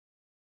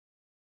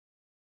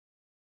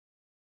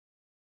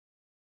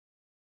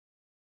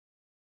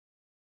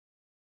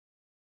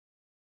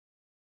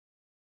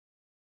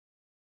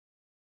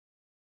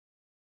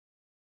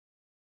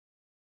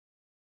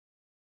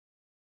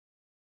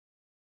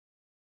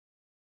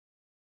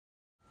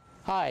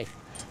Hi,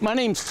 my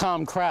name's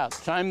Tom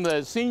Crouch. I'm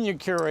the Senior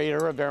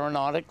Curator of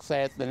Aeronautics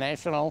at the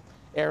National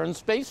Air and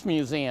Space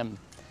Museum.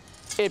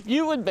 If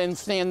you had been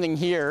standing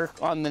here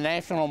on the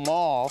National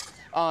Mall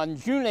on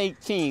June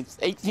 18th,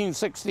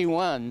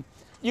 1861,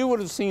 you would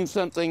have seen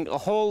something a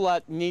whole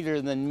lot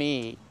neater than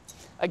me.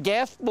 A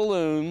gas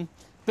balloon,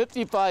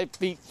 55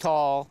 feet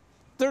tall,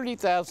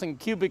 30,000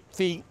 cubic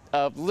feet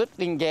of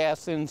lifting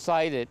gas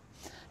inside it,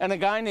 and a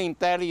guy named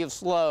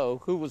Thaddeus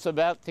Lowe who was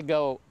about to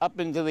go up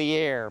into the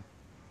air.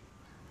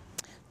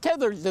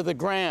 Tethered to the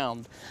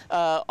ground.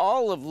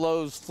 All of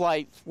Lowe's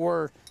flights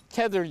were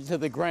tethered to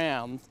the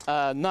ground,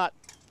 not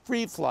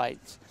free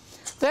flights.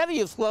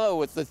 Thaddeus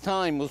Lowe at the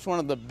time was one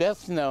of the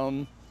best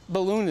known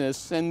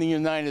balloonists in the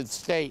United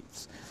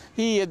States.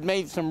 He had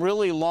made some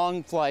really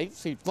long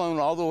flights. He'd flown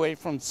all the way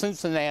from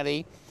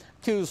Cincinnati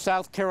to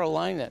South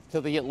Carolina to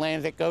the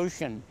Atlantic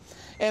Ocean.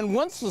 And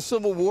once the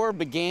Civil War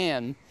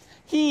began,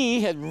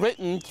 he had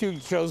written to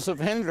Joseph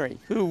Henry,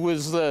 who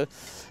was the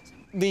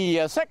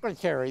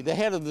secretary, the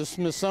head of the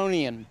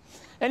Smithsonian.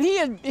 And he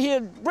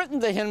had written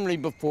to Henry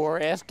before,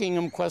 asking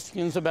him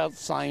questions about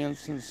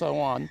science and so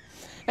on.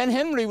 And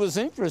Henry was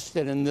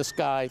interested in this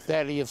guy,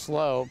 Thaddeus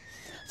Lowe.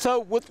 So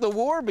with the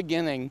war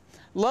beginning,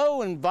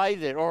 Lowe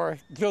invited, or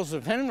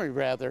Joseph Henry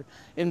rather,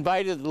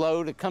 invited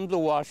Lowe to come to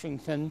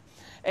Washington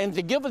and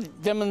to give a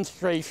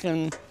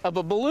demonstration of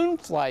a balloon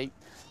flight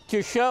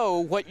to show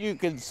what you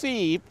could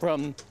see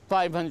from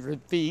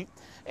 500 feet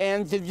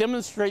and to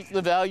demonstrate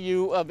the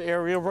value of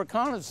aerial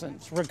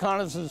reconnaissance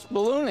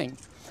ballooning.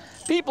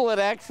 People had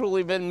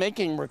actually been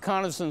making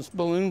reconnaissance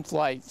balloon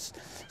flights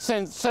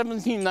since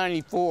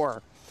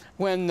 1794,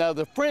 when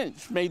the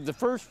French made the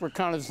first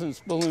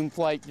reconnaissance balloon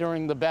flight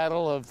during the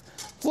Battle of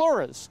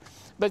Flores.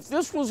 But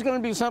this was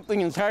going to be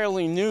something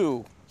entirely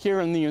new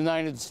here in the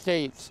United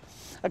States.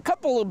 A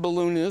couple of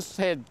balloonists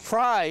had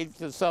tried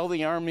to sell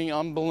the Army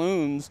on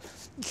balloons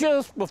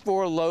just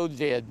before Lowe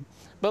did.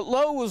 But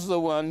Lowe was the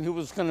one who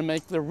was going to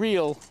make the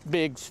real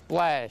big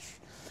splash.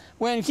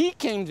 When he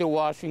came to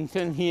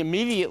Washington, he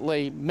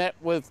immediately met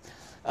with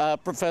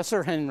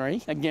Professor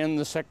Henry, again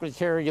the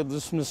secretary of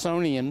the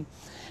Smithsonian,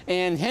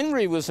 and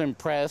Henry was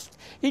impressed.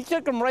 He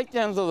took him right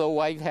down to the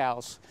White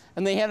House,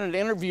 and they had an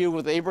interview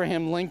with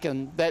Abraham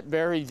Lincoln that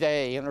very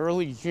day in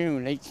early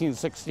June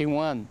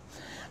 1861.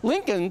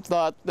 Lincoln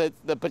thought that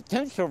the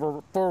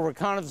potential for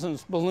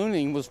reconnaissance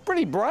ballooning was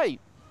pretty bright.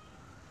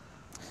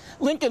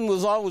 Lincoln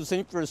was always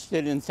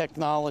interested in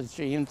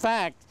technology. In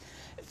fact,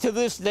 to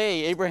this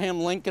day, Abraham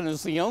Lincoln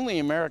is the only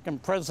American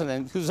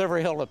president who's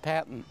ever held a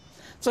patent.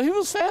 So he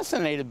was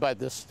fascinated by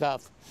this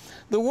stuff.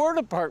 The War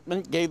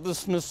Department gave the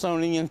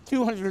Smithsonian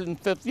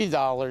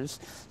 $250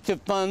 to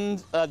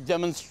fund a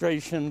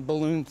demonstration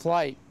balloon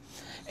flight.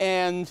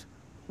 And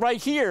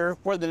right here,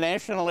 where the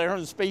National Air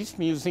and Space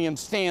Museum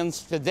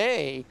stands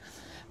today,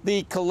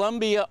 the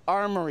Columbia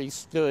Armory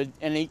stood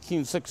in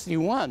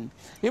 1861.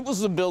 It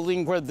was the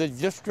building where the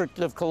District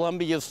of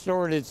Columbia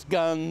stored its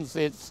guns,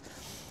 its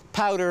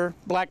powder,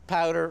 black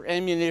powder,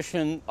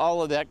 ammunition,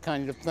 all of that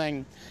kind of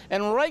thing.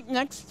 And right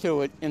next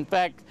to it, in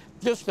fact,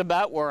 just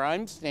about where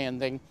I'm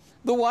standing,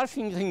 the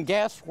Washington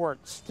Gas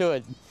Works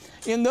stood.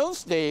 In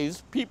those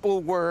days,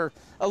 people were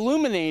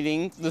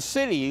illuminating the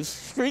cities,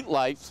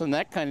 streetlights and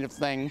that kind of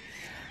thing,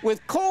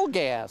 with coal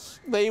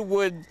gas. They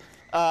would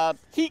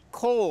heat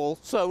coal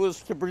so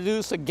as to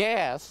produce a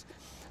gas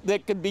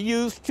that could be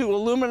used to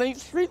illuminate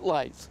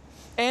streetlights.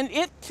 And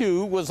it,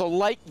 too, was a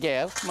light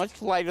gas,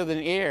 much lighter than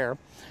air.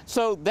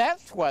 So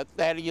that's what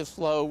Thaddeus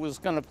Lowe was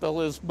going to fill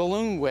his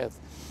balloon with.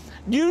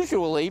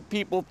 Usually,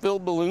 people fill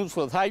balloons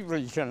with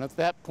hydrogen at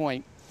that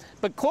point.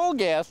 But coal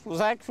gas was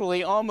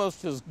actually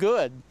almost as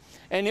good,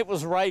 and it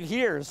was right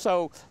here.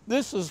 So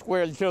this is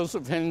where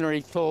Joseph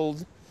Henry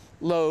told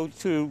Lowe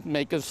to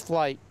make his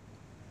flight.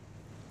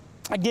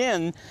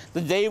 Again, the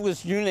day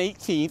was June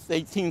 18th,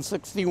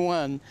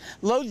 1861.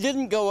 Lowe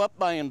didn't go up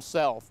by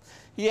himself.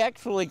 He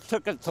actually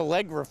took a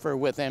telegrapher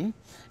with him.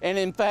 And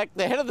in fact,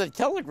 the head of the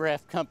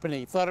telegraph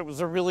company thought it was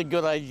a really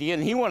good idea,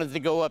 and he wanted to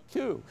go up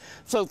too.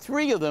 So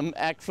 3 of them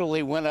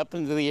actually went up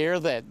into the air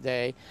that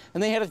day,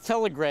 and they had a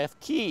telegraph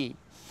key.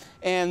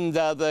 And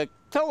the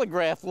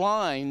telegraph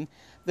line,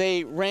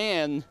 they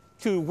ran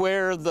to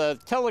where the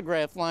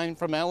telegraph line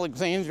from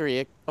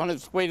Alexandria on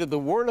its way to the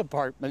War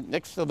Department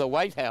next to the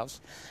White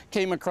House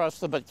came across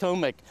the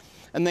Potomac,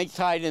 and they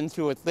tied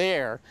into it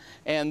there.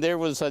 And there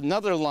was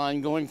another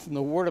line going from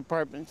the War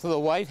Department to the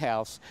White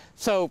House.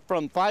 So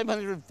from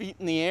 500 feet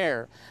in the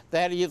air,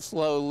 Thaddeus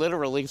Lowe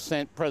literally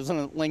sent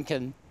President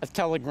Lincoln a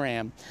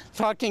telegram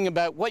talking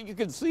about what you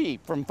could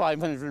see from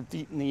 500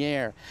 feet in the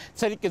air.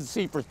 Said he could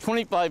see for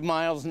 25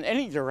 miles in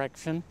any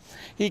direction.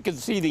 He could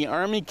see the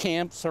Army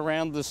camps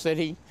around the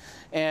city.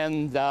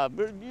 And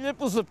it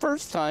was the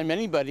first time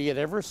anybody had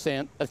ever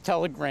sent a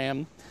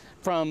telegram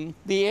from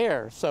the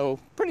air. So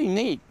pretty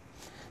neat.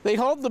 They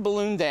hauled the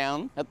balloon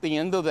down at the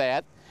end of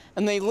that,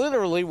 and they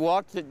literally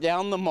walked it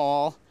down the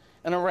mall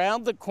and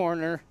around the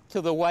corner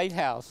to the White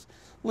House.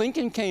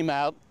 Lincoln came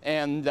out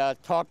and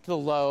talked to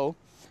Lowe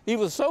He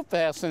was so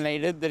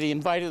fascinated that he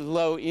invited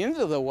Lowe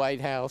into the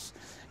White House.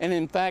 And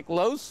in fact,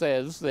 Lowe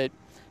says that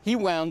he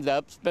wound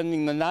up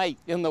spending the night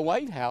in the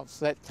White House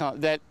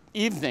that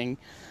evening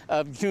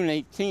of June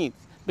 18th,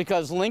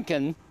 because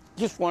Lincoln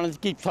just wanted to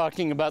keep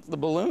talking about the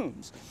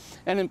balloons.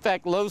 And in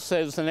fact, Lowe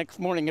says the next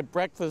morning at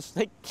breakfast,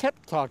 they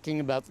kept talking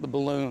about the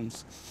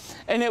balloons.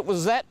 And it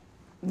was that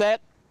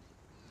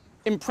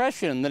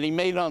impression that he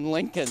made on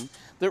Lincoln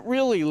that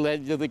really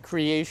led to the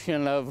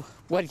creation of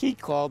what he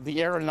called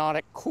the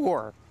Aeronautic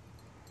Corps.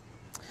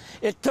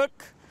 It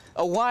took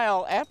a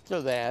while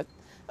after that,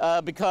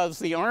 because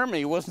the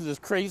Army wasn't as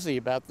crazy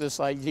about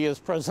this idea as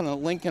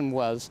President Lincoln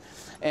was.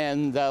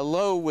 And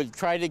Lowe would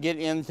try to get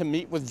in to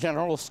meet with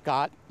General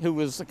Scott, who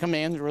was the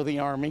commander of the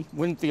Army,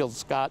 Winfield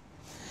Scott.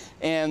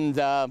 And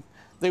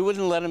they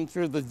wouldn't let him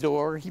through the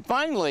door. He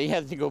finally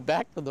had to go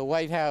back to the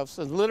White House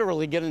and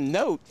literally get a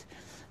note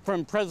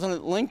from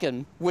President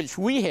Lincoln, which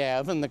we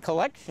have in the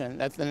collection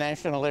at the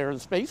National Air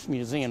and Space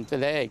Museum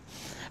today,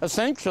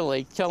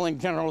 essentially telling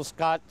General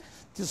Scott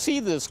to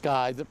see this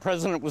guy. The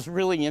president was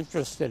really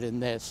interested in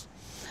this.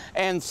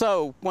 And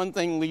so one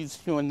thing leads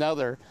to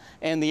another,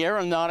 and the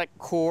Aeronautic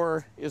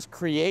Corps is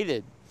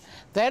created.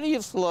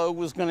 Thaddeus Lowe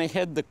was going to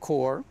head the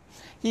Corps.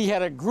 He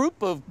had a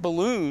group of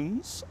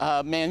balloons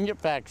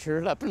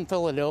manufactured up in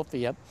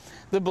Philadelphia.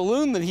 The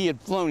balloon that he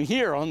had flown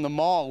here on the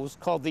Mall was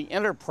called the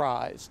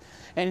Enterprise,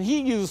 and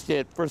he used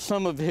it for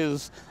some of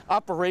his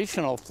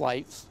operational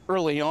flights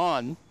early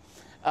on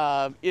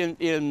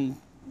in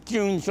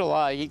June,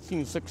 July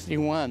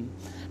 1861.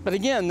 But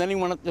again, then he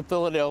went up to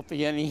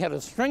Philadelphia and he had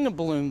a string of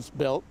balloons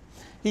built.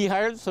 He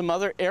hired some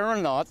other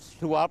aeronauts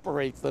to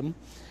operate them,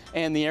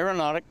 and the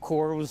Aeronautic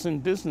Corps was in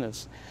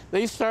business.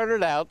 They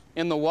started out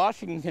in the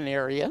Washington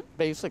area,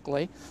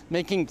 basically,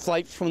 making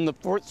flights from the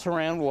forts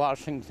around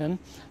Washington,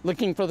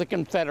 looking for the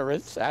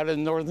Confederates out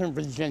in Northern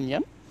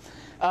Virginia.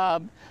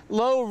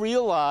 Lowe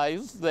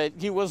realized that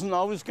he wasn't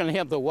always going to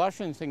have the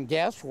Washington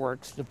Gas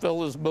Works to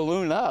fill his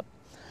balloon up.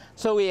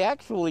 So he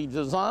actually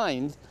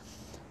designed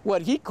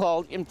what he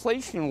called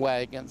inflation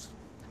wagons,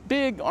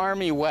 big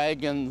Army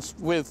wagons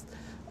with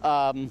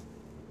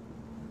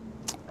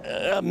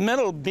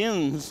metal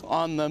bins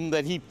on them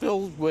that he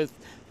filled with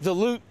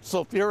dilute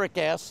sulfuric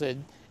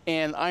acid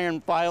and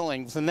iron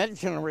filings, and that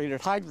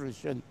generated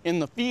hydrogen in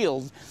the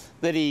field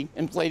that he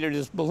inflated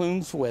his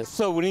balloons with.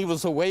 So when he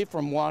was away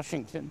from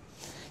Washington,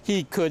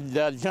 he could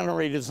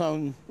generate his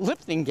own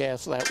lifting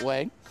gas that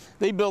way.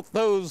 They built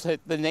those at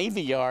the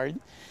Navy Yard.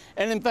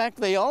 And in fact,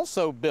 they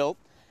also built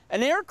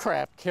an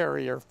aircraft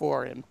carrier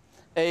for him,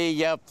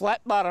 a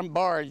flat-bottom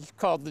barge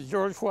called the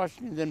George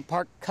Washington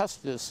Parke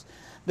Custis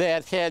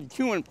that had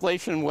 2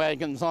 inflation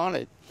wagons on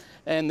it,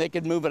 and they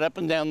could move it up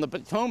and down the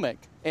Potomac.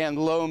 And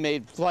Lowe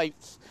made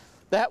flights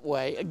that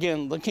way,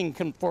 again, looking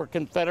for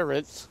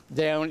Confederates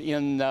down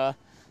in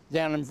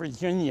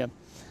Virginia.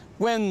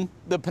 When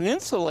the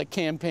Peninsula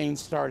Campaign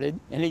started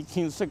in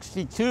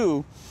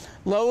 1862,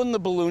 Lowe and the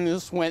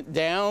balloonists went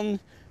down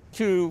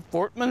to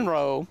Fort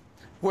Monroe,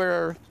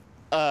 where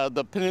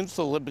the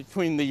peninsula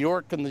between the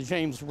York and the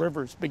James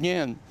Rivers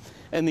began.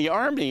 And the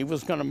Army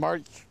was going to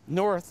march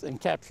north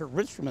and capture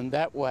Richmond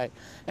that way.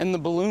 And the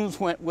balloons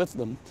went with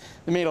them.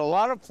 They made a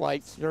lot of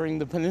flights during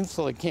the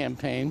Peninsula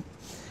Campaign.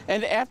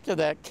 And after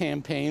that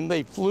campaign,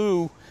 they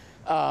flew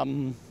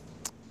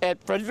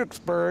at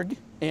Fredericksburg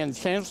and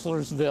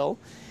Chancellorsville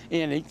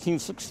in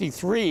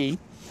 1863.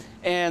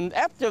 And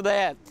after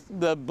that,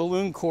 the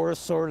balloon corps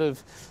sort of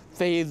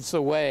fades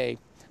away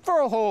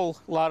for a whole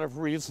lot of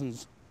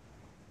reasons.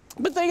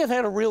 But they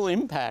had a real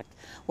impact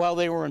while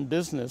they were in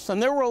business,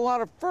 and there were a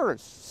lot of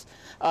firsts.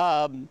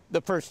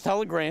 The first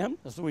telegram,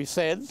 as we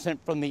said,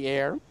 sent from the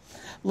air.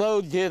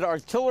 Lowe did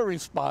artillery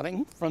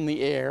spotting from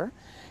the air.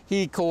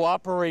 He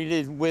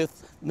cooperated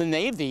with the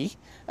Navy,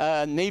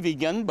 Navy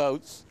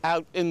gunboats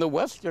out in the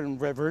western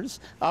rivers,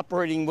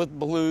 operating with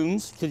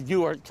balloons to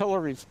do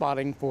artillery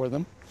spotting for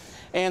them.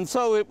 And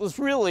so it was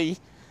really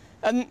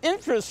an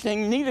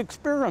interesting, neat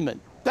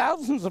experiment.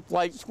 Thousands of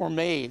flights were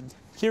made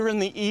here in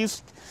the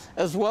east,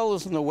 as well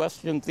as in the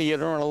Western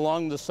Theater and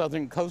along the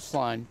southern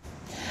coastline.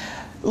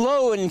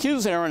 Lowe and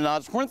his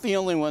aeronauts weren't the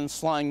only ones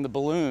flying the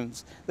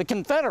balloons. The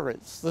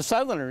Confederates, the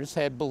Southerners,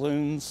 had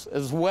balloons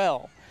as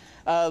well.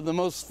 The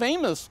most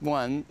famous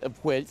one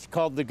of which,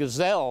 called the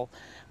Gazelle,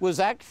 was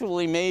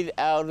actually made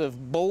out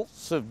of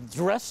bolts of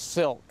dress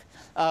silk,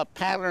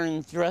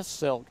 patterned dress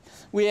silk.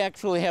 We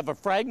actually have a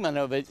fragment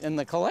of it in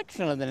the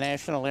collection of the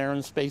National Air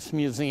and Space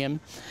Museum,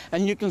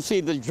 and you can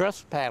see the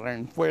dress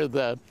pattern where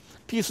the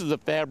pieces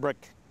of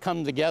fabric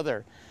come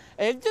together.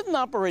 It didn't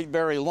operate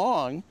very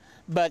long,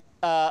 but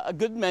a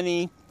good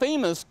many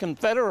famous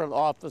Confederate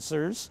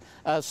officers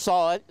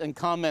saw it and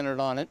commented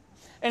on it.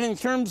 And in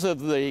terms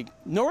of the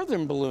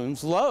northern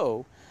balloons,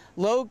 Lowe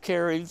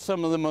carried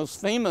some of the most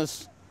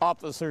famous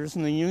officers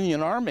in the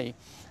Union Army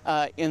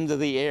into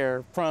the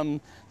air,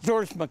 from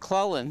George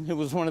McClellan, who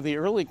was one of the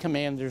early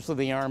commanders of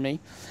the Army,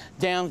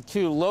 down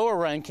to lower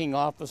ranking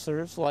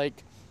officers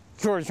like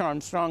George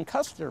Armstrong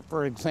Custer,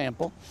 for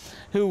example,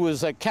 who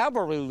was a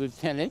cavalry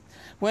lieutenant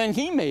when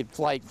he made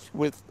flights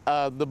with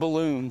the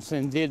balloons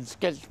and did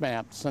sketch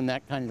maps and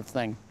that kind of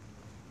thing.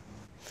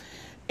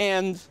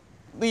 And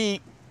the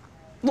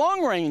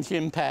long-range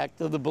impact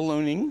of the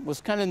ballooning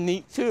was kind of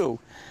neat too.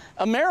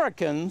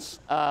 Americans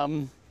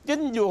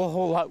didn't do a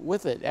whole lot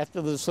with it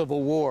after the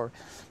Civil War,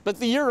 but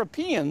the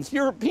European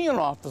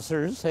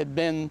officers had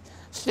been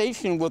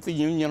stationed with the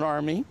Union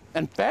Army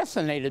and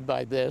fascinated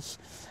by this,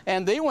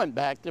 and they went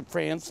back to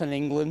France and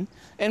England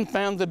and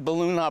founded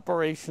balloon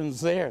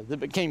operations there that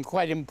became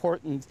quite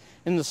important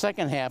in the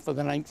second half of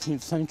the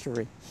 19th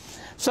century.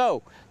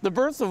 So the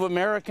birth of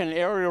American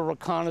aerial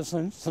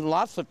reconnaissance and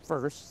lots of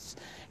firsts,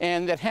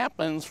 and it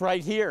happens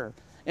right here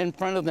in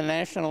front of the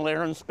National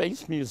Air and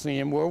Space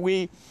Museum, where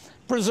we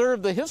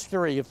preserve the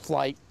history of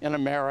flight in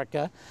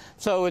America.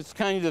 So it's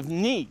kind of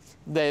neat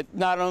that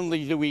not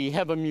only do we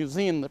have a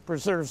museum that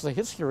preserves the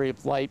history of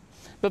flight,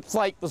 but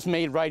flight was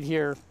made right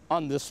here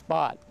on this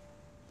spot.